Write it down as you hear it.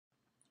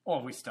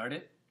Oh, we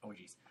started? Oh,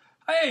 geez.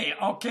 Hey,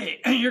 okay,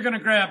 you're going to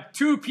grab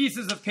 2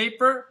 pieces of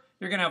paper.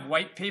 You're going to have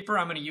white paper.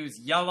 I'm going to use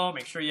yellow.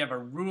 Make sure you have a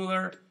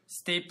ruler,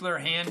 stapler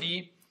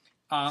handy.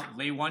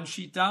 Lay 1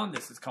 sheet down.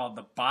 This is called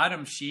the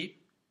bottom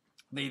sheet.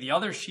 Lay the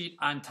other sheet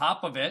on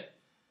top of it.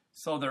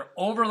 So they're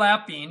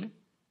overlapping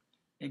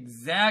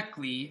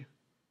exactly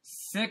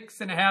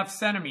 6.5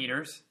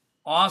 centimeters.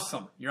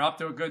 Awesome. You're off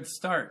to a good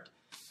start.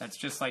 That's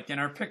just like in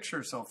our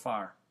picture so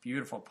far.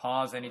 Beautiful.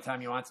 Pause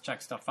anytime you want to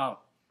check stuff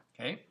out.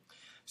 Okay.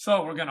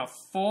 So we're going to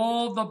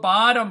fold the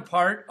bottom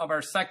part of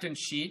our second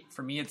sheet.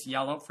 For me, it's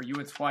yellow. For you,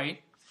 it's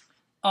white.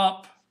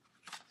 Up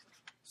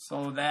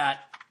so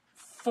that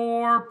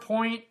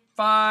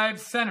 4.5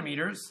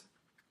 centimeters,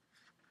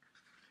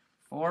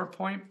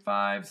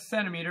 4.5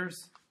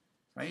 centimeters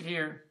right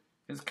here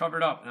is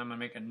covered up. And I'm going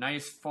to make a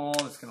nice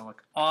fold. It's going to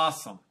look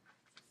awesome.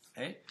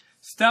 Okay.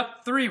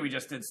 Step 3, we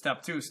just did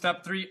step 2.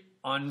 Step 3,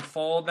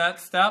 unfold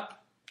that step.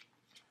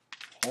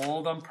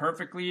 Hold them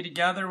perfectly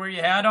together where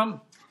you had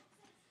them.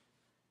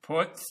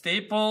 Put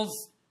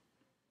staples.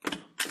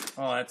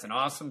 Oh, that's an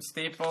awesome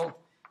staple.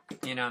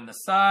 In on the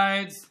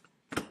sides.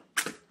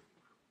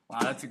 Wow,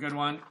 that's a good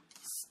one.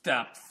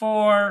 Step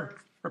 4.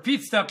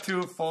 Repeat step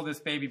 2. Fold this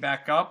baby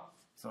back up.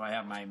 So I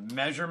have my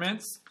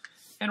measurements.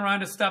 And we're on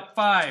to step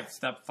 5.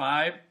 Step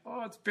 5.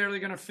 Oh, it's barely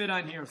going to fit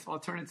on here, so I'll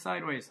turn it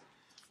sideways.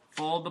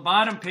 Fold the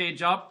bottom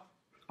page up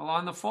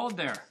along the fold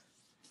there.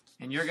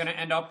 And you're going to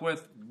end up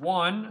with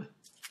 1,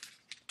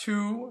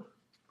 2,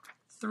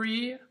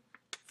 3,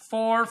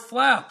 4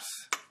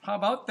 flaps. How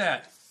about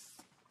that?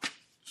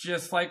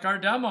 Just like our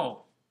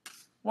demo.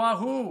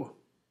 Wahoo!